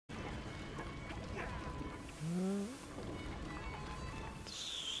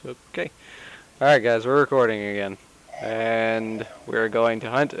Okay. Alright guys, we're recording again. And we're going to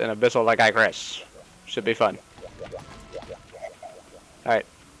hunt an Abyssal Lagi. Should be fun. Alright,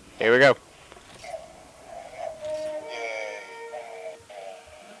 here we go.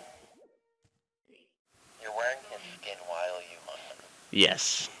 You're wearing his skin while you hunt him.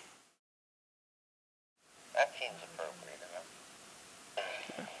 Yes. That seems appropriate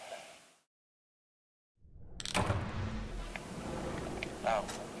enough. Oh,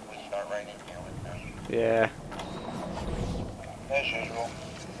 we start right in here with them. Yeah. As usual.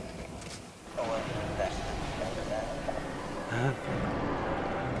 Oh, well, that.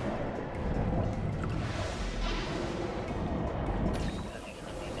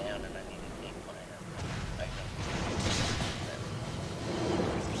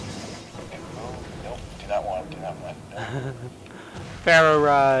 Pharaoh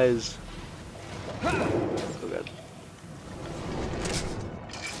Rise. Oh god.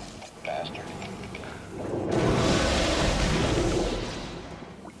 Bastard.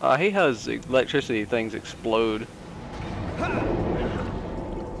 I hate how his electricity things explode. I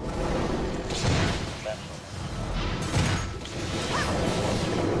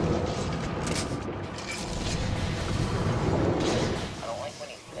don't like when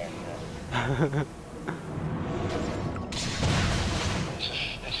he's there.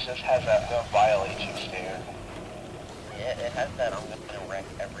 It just has that don't violate you stare. Yeah, it has that I'm gonna wreck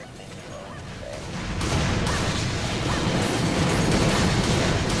everything today.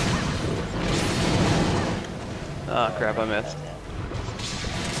 Oh crap, I missed. I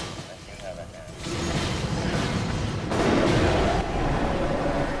do have it now.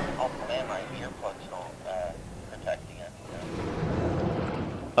 Oh man, my earplugs don't protect against them.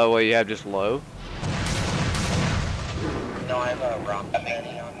 Oh, well, you have just low? No, I have a rock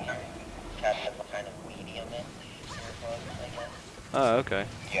steady on here. Cat has a kind of medium-ish earplugs, I guess. Oh, okay.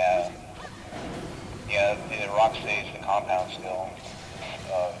 Yeah, the rock stays the compound skill.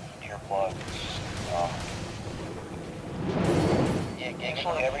 Earplugs. Yeah,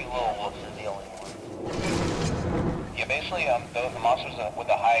 Basically every little wolf is the only one. Yeah, basically the monsters with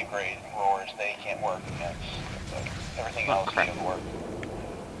the high grade roars they can't work against. But everything else can work.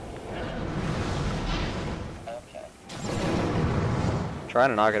 Okay. Trying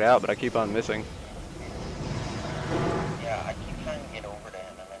to knock it out, but I keep on missing. Yeah, I keep trying to get over to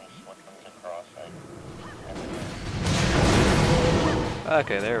him and then he comes across it.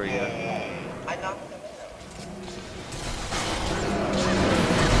 Okay, there we go. I knocked him out.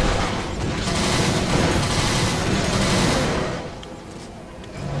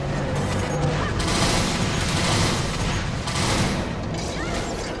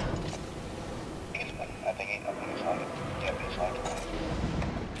 I think he's like it. Yeah, he's like it.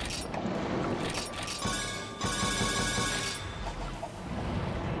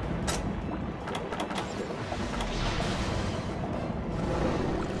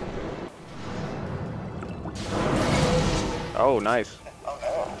 Oh, nice. Oh no.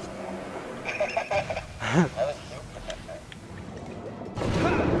 That was super different.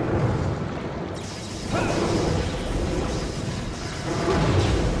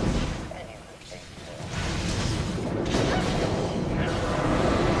 I need to take this.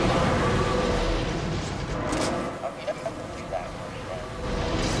 Okay, that's not really that much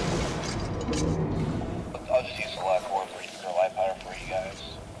I'll just use the life orb for life powder for you guys.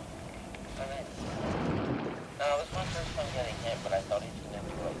 then. No, it was my first time getting hit, but I thought he was going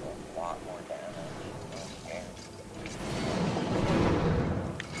to do like a lot more damage. I was scared.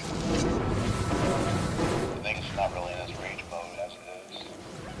 I think it's not really in his rage mode as it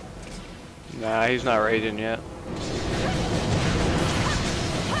is. Nah, he's not raging yet.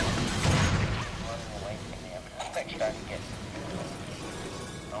 Running away from me. I'm trying to get.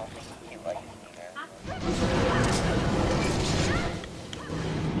 I don't think he likes me there.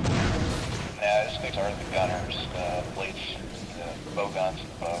 Yeah, this makes are the gunners, the blades, the bow guns, and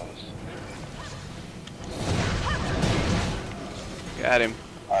the bows. Got him.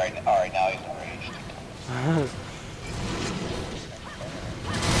 Alright, now he's enraged.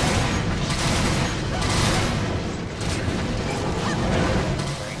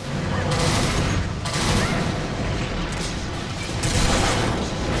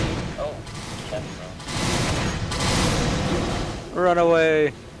 Oh, that's Run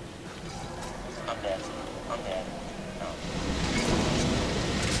away. I'm dead. I'm dead. No.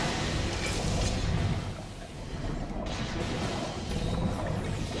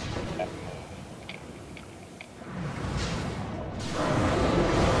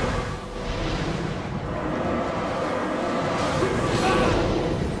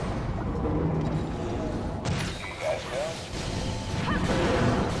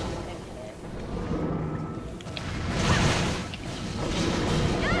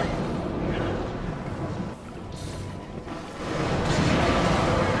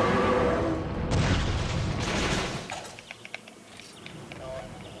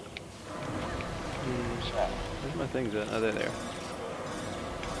 things at? Oh, they're there.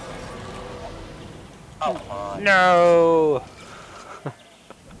 Oh, come on. No!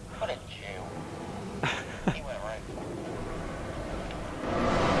 What a Jew. He went right.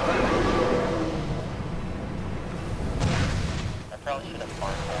 I probably should have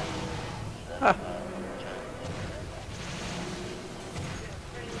marked that. Huh.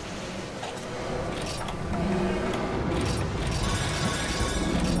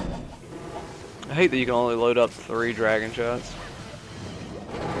 I hate that you can only load up 3 dragon shots.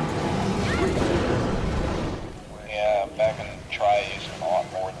 Yeah, back in try I used a lot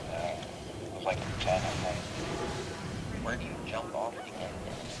more than that. It was like 10, I think. Where do you jump off to get it?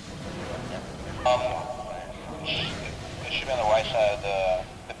 It should be on the right side of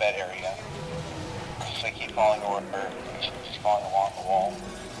the bed area. Just they keep falling over, just falling along the wall.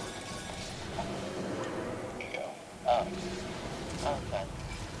 There you go. Oh. Okay.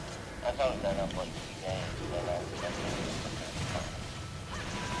 I thought that up like 2 days, but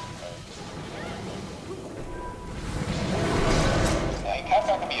Yeah, you kind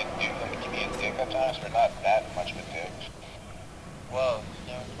of can be a dude, like, can be a dick at times, but not that much of a dick. whoa,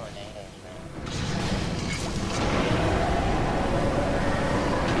 snow tornadoes,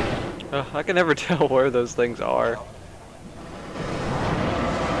 man. I can never tell where those things are. All of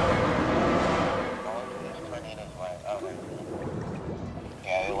these tornadoes went over.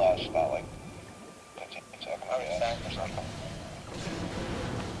 Yeah, they last about like 15 seconds. Oh, it's back or something.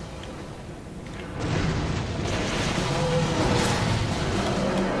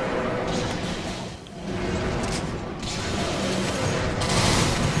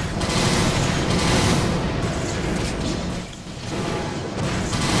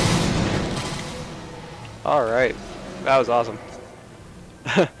 Alright. That was awesome.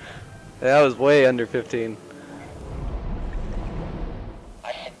 That was way under 15.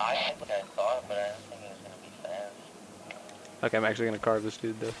 I think I thought, but I didn't think it was gonna be fast. Okay, I'm actually gonna carve this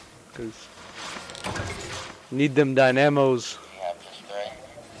dude though, because need them dynamos. You have this right.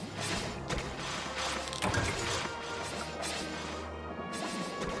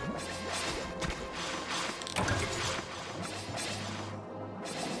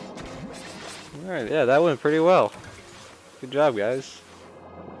 Alright, yeah, that went pretty well. Good job, guys.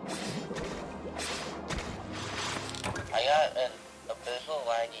 I got an Abyssal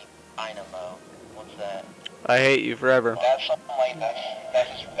Lagi dynamo. What's that? I hate you forever. That's something like that's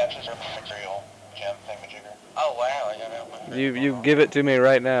his material gem thingamajigger. Oh wow, I got it on my You give it to me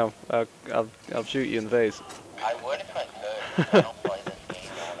right now. I'll shoot you in the face. I would if I could. I don't play this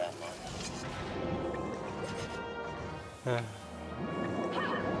game all that much.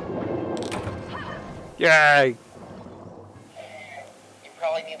 Yay! You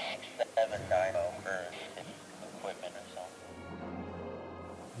probably need like 7 dino for equipment or something.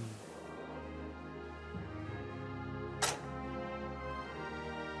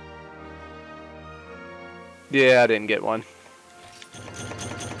 Yeah, I didn't get one.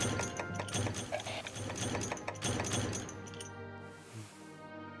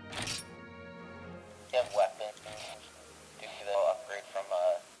 You have weapons. You see the upgrade from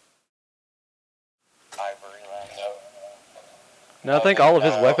Ivory last. No, I think all of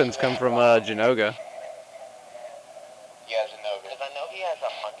his weapons come from Janoga. Yeah, Zenova. Because I know he has a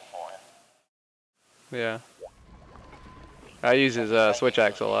hunt for him. Yeah. I use his switch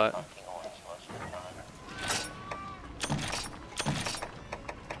axe a lot. Hunting horns most of the time.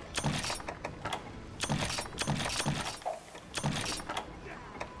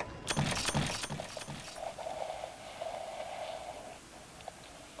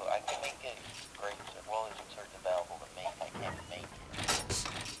 Well, I can make it great. Well, it's sort of available to make. I can't make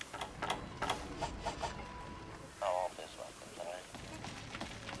all of his weapons. Alright.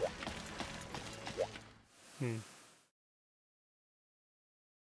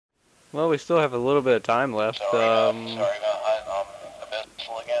 Well, we still have a little bit of time left. Sorry about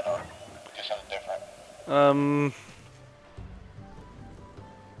Abyssal again, or do something different.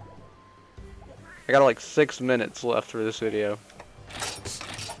 I got like 6 minutes left for this video.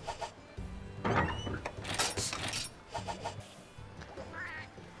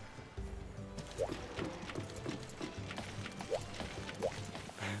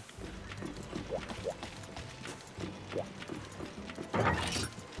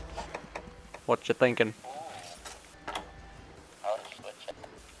 What you thinking? I'll just switch it.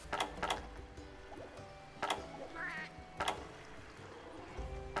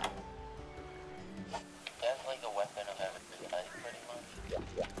 That's like a weapon of every type, pretty much.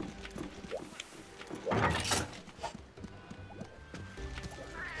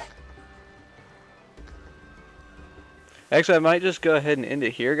 Actually, I might just go ahead and end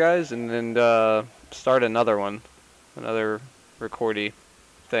it here, guys, and then start another one. another recordy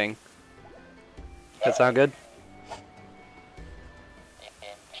thing. That sound good? Yeah,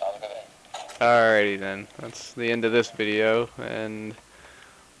 sounds good. Alrighty then, that's the end of this video, and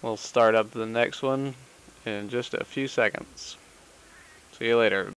we'll start up the next one in just a few seconds. See you later.